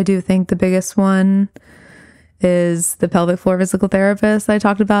do think the biggest one is the pelvic floor physical therapist I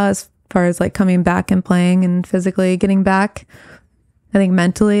talked about, as far as like coming back and playing and physically getting back. I think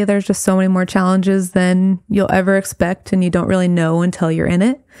mentally there's just so many more challenges than you'll ever expect, and you don't really know until you're in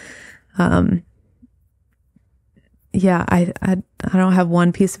it. Yeah, I don't have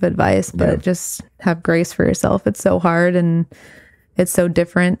one piece of advice, but just have grace for yourself. It's so hard and it's so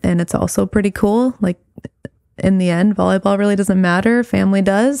different, and it's also pretty cool. Like in the end, volleyball really doesn't matter. Family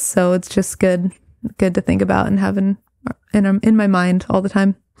does. So it's just good to think about and have in my mind all the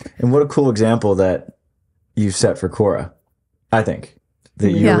time. And what a cool example that you set for Cora, I think,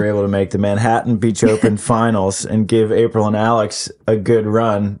 that you were able to make the Manhattan Beach Open finals and give April and Alex a good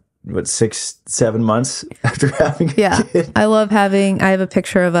run, 6-7 months after having a kid? I have a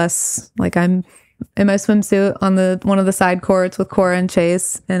picture of us, like I'm in my swimsuit on one of the side courts with Cora and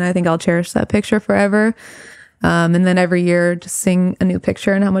Chase, and I think I'll cherish that picture forever. And then every year just seeing a new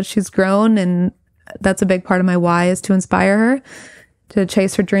picture and how much she's grown, and that's a big part of my why, is to inspire her to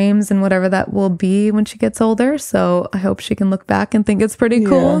chase her dreams and whatever that will be when she gets older. So I hope she can look back and think it's pretty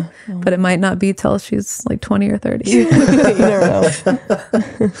cool, but it might not be till she's like 20 or 30. You never know.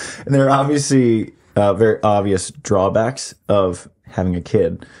 And there are obviously very obvious drawbacks of having a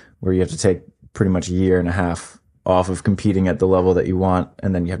kid, where you have to take pretty much a year and a half off of competing at the level that you want,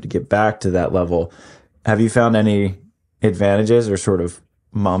 and then you have to get back to that level. Have you found any advantages or sort of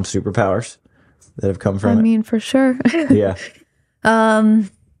mom superpowers that have come from it? I mean, for sure. Yeah.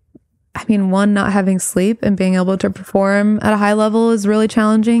 I mean, one, not having sleep and being able to perform at a high level is really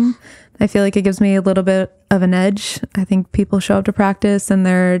challenging. I feel like it gives me a little bit of an edge. I think people show up to practice and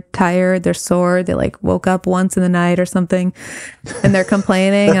they're tired, they're sore, they like woke up once in the night or something and they're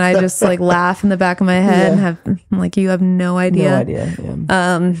complaining and I just like laugh in the back of my head and I'm like, you have no idea. No idea.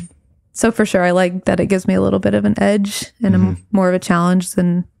 Yeah. So for sure, I like that it gives me a little bit of an edge and more of a challenge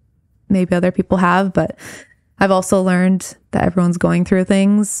than maybe other people have. But I've also learned that everyone's going through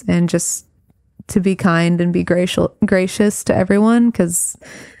things and just to be kind and be gracious to everyone, because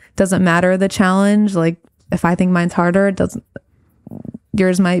it doesn't matter the challenge. Like if I think mine's harder, it doesn't.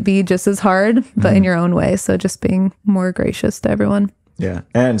 Yours might be just as hard, but in your own way. So just being more gracious to everyone. Yeah.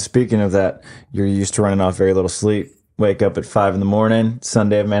 And speaking of that, you're used to running off very little sleep. Wake up at 5 a.m,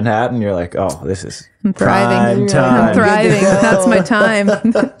 Sunday of Manhattan. You're like, oh, this is I'm thriving. prime time. I'm thriving. That's my time.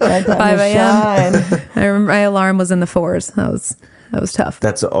 5 a.m. Shine. I remember my alarm was in the 4s. That was tough.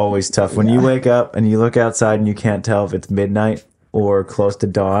 That's always tough. When you wake up and you look outside and you can't tell if it's midnight or close to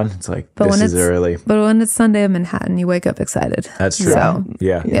dawn, it's like, this is early. But when it's Sunday of Manhattan, you wake up excited. That's true. So,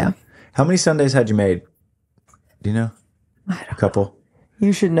 Yeah. How many Sundays had you made? Do you know? A couple?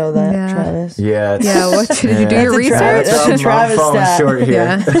 You should know that, Travis. Yeah. What did you do your research? That's a Travis I'm falling stat. short here.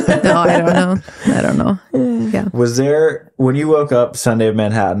 Yeah. No, I don't know. Yeah. Was there, when you woke up Sunday of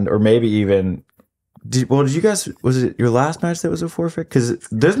Manhattan, or maybe even, did you guys, was it your last match that was a forfeit? Because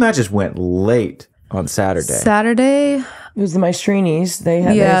those matches went late on Saturday. It was the Maestrinis. They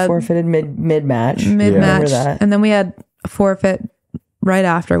forfeited mid match. Mid-match. And then we had a forfeit right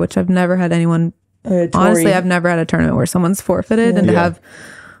after, which I've never had anyone. Honestly, I've never had a tournament where someone's forfeited and to have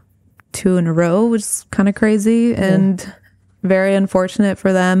 2 in a row was kind of crazy and very unfortunate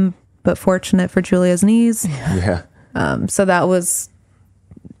for them, but fortunate for Julia's knees. Yeah. So that was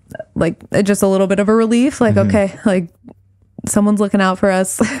like just a little bit of a relief. Like, okay, like someone's looking out for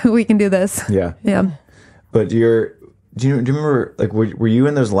us. We can do this. Yeah. Yeah. But do you remember, like, were you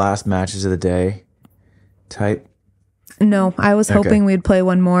in those last matches of the day type? No, I was hoping we'd play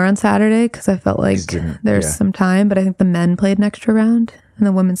one more on Saturday because I felt like there's some time, but I think the men played an extra round and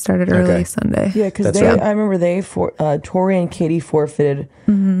the women started early Sunday. Yeah, because I remember Tori and Katie forfeited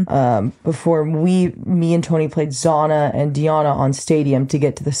before me and Tony played Zana and Deanna on Stadium to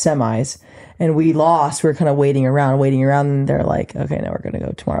get to the semis, and we lost. We were kind of waiting around, and they're like, okay, now we're gonna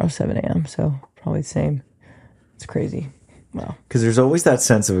go tomorrow 7 a.m. So probably the same. It's crazy. Wow. Because there's always that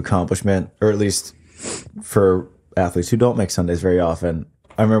sense of accomplishment, or at least for athletes who don't make Sundays very often.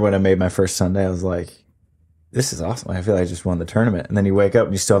 I remember when I made my first Sunday, I was like, this is awesome. I feel like I just won the tournament. And then you wake up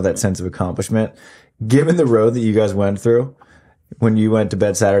and you still have that sense of accomplishment. Given the road that you guys went through, when you went to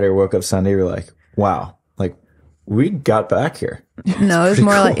bed Saturday or woke up Sunday, you were like, wow, like we got back here. No, it was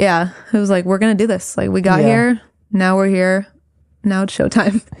more like, it was like, we're going to do this. Like we got here. Now we're here. Now it's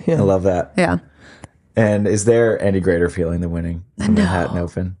showtime. I love that. Yeah. And is there any greater feeling than winning the Manhattan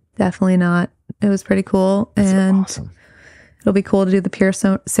Open? Definitely not. It was pretty cool. That's and awesome. It'll be cool to do the peer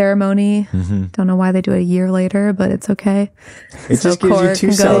ceremony. Don't know why they do it a year later, but it's okay. It just gives you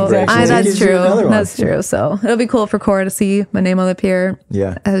 2 celebrations. That's true. That's true. So it'll be cool for Cora to see my name on the pier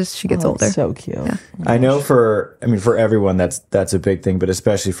as she gets older. So cute. Yeah. I know for everyone that's a big thing, but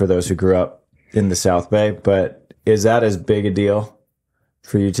especially for those who grew up in the South Bay. But is that as big a deal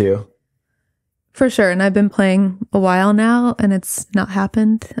for you too? For sure. And I've been playing a while now and it's not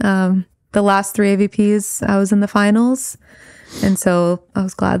happened. The last 3 AVPs, I was in the finals. And so I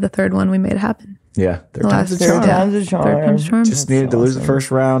was glad the third one we made it happen. Yeah. Third time's a charm. Third time's a charm. Just needed to lose the first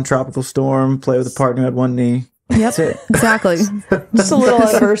round, tropical storm, play with a partner who had 1 knee. Yep. That's it. Exactly. Just a little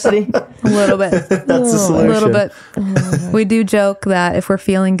adversity. A little bit. That's the solution. A little bit. We do joke that if we're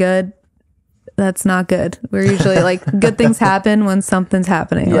feeling good, that's not good. We're usually like, good things happen when something's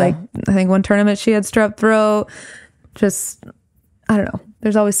happening. Yeah. Like, I think one tournament she had strep throat. Just, I don't know.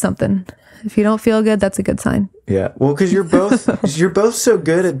 There's always something. If you don't feel good, that's a good sign. Yeah. Well, because you're both so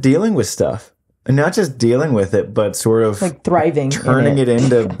good at dealing with stuff. And not just dealing with it, but sort of like thriving. Turning it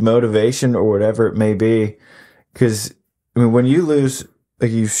into motivation or whatever it may be. Because, I mean, when you lose,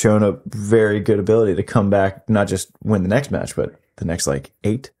 like, you've shown a very good ability to come back, not just win the next match, but the next, like,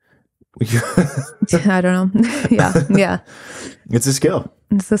 8. I don't know. Yeah. It's a skill.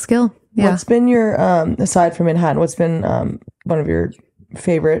 It's a skill. Yeah. What's been your, aside from Manhattan, what's been one of your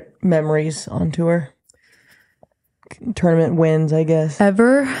favorite memories on tour? Tournament wins, I guess.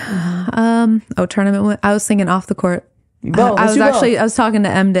 Ever? Tournament win. I was thinking off the court. I was talking to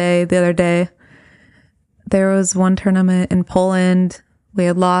M Day the other day. There was one tournament in Poland. We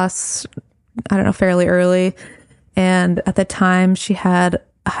had lost, I don't know, fairly early. And at the time she had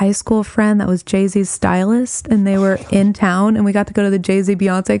high school friend that was Jay-Z's stylist, and they were in town, and we got to go to the Jay-Z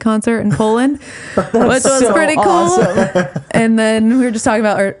Beyonce concert in Poland, which was so pretty cool. awesome. And then we were just talking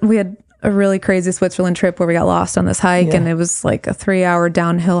about we had a really crazy Switzerland trip where we got lost on this hike, and it was like a 3-hour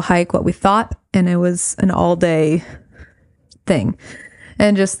downhill hike, what we thought, and it was an all-day thing.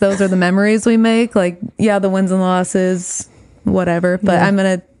 And just those are the memories we make. Like, yeah, the wins and losses, whatever, but I'm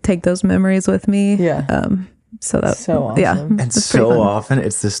gonna take those memories with me. So that's so awesome. Yeah, And it's so pretty fun. often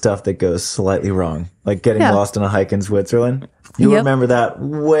it's the stuff that goes slightly wrong, like getting Yeah. lost on a hike in Switzerland. You Yep. remember that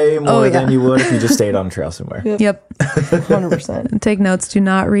way more than you would if you just stayed on a trail somewhere. Yep. 100%. And take notes. Do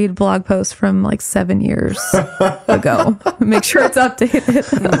not read blog posts from like 7 years ago. Make sure it's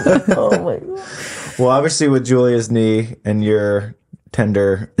updated. Oh my God. Well, obviously with Julia's knee and your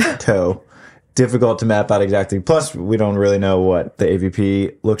tender toe, difficult to map out exactly. Plus, we don't really know what the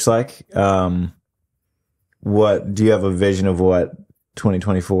AVP looks like. What do you have a vision of what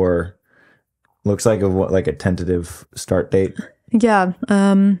 2024 looks like, of what like a tentative start date? Yeah.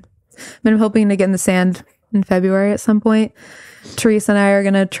 Been hoping to get in the sand in February at some point. Teresa and I are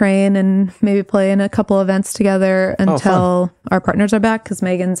going to train and maybe play in a couple events together until our partners are back, because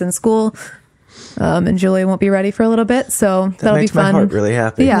Megan's in school. And Julia won't be ready for a little bit. So that'll be Makes my fun. heart really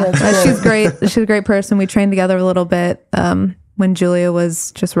happy. Yeah. She's great. She's a great person. We trained together a little bit when Julia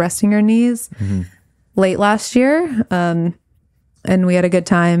was just resting her knees late last year. And we had a good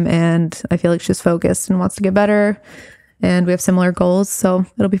time, and I feel like she's focused and wants to get better, and we have similar goals. So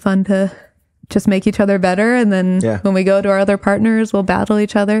it'll be fun to just make each other better. And then when we go to our other partners, we'll battle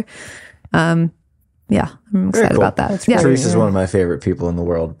each other. I'm excited about that. That's Yeah. great. Teresa's one of my favorite people in the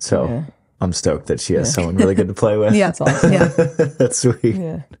world. So I'm stoked that she has someone really good to play with. Yeah. That's awesome. Yeah. That's sweet.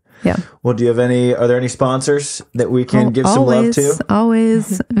 Yeah. Yeah. Well, are there any sponsors that we can give some love to?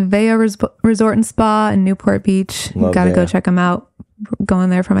 Always. Vea Resort and Spa in Newport Beach. You Love got to go Vea. check them out. Going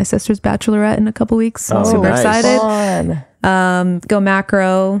there for my sister's bachelorette in a couple weeks. I'm Oh, super nice. excited. Fun. Go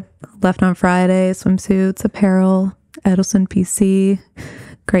Macro, Left on Friday, swimsuits, apparel, Edelson PC,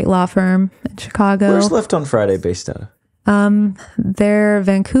 great law firm in Chicago. Where's Left on Friday based out of? They're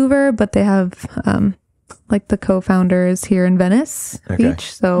Vancouver, but they have like the co-founders here in Venice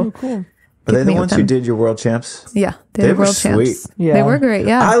Beach. So Cool. Are they the meet with ones who them. did your world champs? yeah, They they're were world champs. sweet. Yeah. They were great.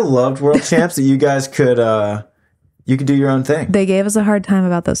 Yeah. I loved world champs that you guys could do your own thing. They gave us a hard time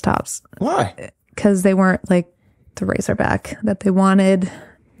about those tops Why? because they weren't like the racerback that they wanted.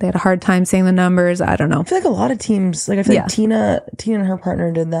 They had a hard time seeing the numbers. I don't know. I feel like a lot of teams, like I feel Yeah. like Tina and her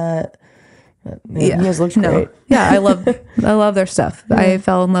partner did that. You guys looked great. Yeah, I love their stuff. I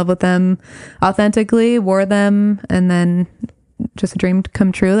fell in love with them authentically, wore them, and then just a dream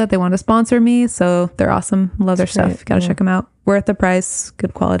come true that they want to sponsor me. So they're awesome. Love their stuff. Got to check them out. Worth the price.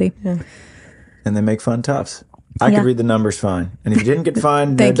 Good quality. And they make fun tops. I could read the numbers fine. And if you didn't get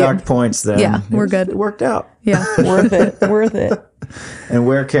fined, Thank you. docked points, then We're good. It worked out. Yeah. Worth it. Worth it. And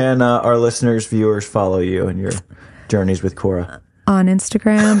where can our listeners, viewers follow you and your journeys with Cora? On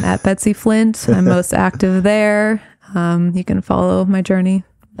Instagram at Betsi Flint. I'm most active there. You can follow my journey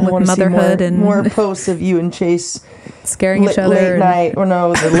I with want to see motherhood and more posts of you and Chase scaring each other. late and- night, or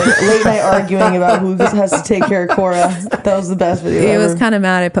no, the late night arguing about who has to take care of Cora. That was the best video He ever. was kind of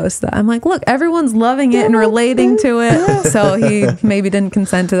mad I posted that. I'm like, look, everyone's loving it and relating to it. So he maybe didn't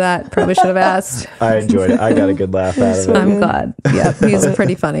consent to that. Probably should have asked. I enjoyed it. I got a good laugh out of it. I'm glad. Yeah, he's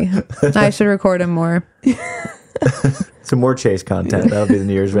pretty funny. I should record him more. Some more Chase content. That'll be the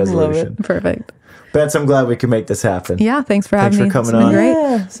New Year's resolution. Perfect. Bets, I'm glad we could make this happen. Yeah, thanks for having Thanks for me. coming It's been on. great.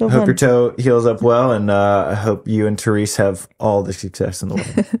 Yeah, so Hope fun. your toe heals up well, and I hope you and Therese have all the success in the world.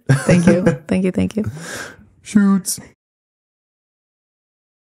 Thank you. Thank you. Thank you. Shoots.